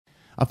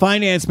A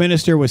finance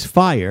minister was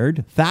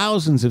fired,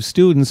 thousands of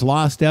students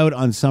lost out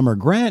on summer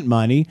grant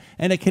money,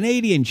 and a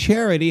Canadian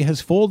charity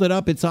has folded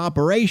up its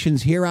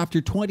operations here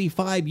after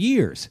 25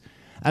 years,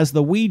 as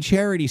the We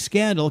Charity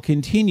scandal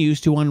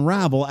continues to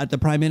unravel at the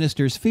Prime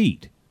Minister's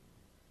feet.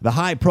 The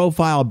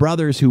high-profile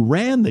brothers who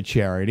ran the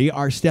charity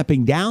are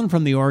stepping down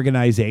from the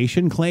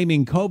organization,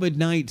 claiming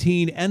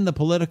COVID-19 and the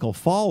political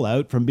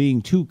fallout from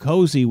being too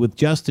cozy with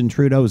Justin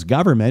Trudeau's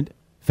government,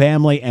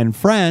 family and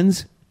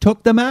friends,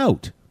 took them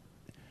out.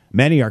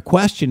 Many are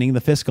questioning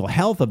the fiscal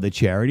health of the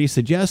charity,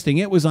 suggesting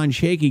it was on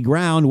shaky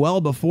ground well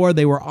before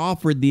they were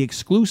offered the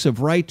exclusive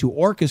right to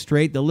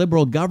orchestrate the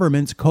Liberal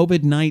government's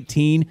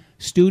COVID-19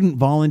 student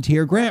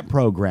volunteer grant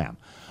program,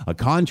 a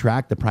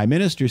contract the Prime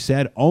Minister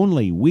said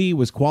only We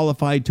was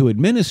qualified to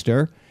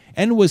administer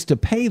and was to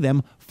pay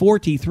them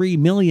 $43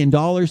 million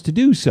to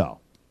do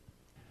so.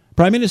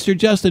 Prime Minister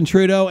Justin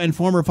Trudeau and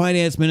former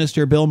Finance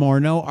Minister Bill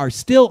Morneau are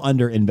still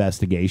under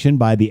investigation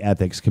by the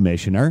Ethics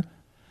Commissioner.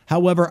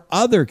 However,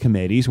 other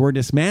committees were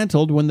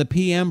dismantled when the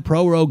PM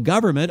prorogued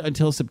government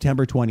until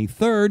September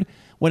 23rd,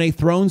 when a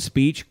throne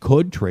speech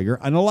could trigger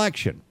an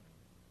election.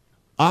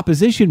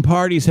 Opposition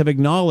parties have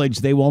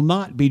acknowledged they will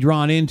not be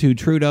drawn into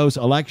Trudeau's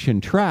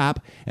election trap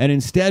and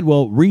instead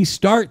will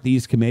restart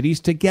these committees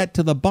to get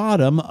to the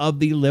bottom of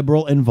the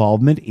Liberal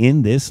involvement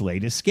in this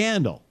latest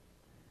scandal.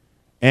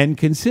 And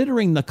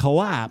considering the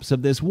collapse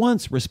of this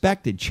once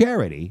respected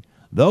charity,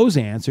 those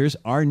answers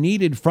are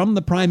needed from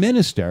the Prime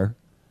Minister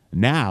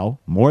now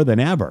more than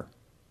ever.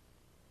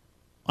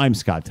 I'm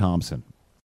Scott Thompson.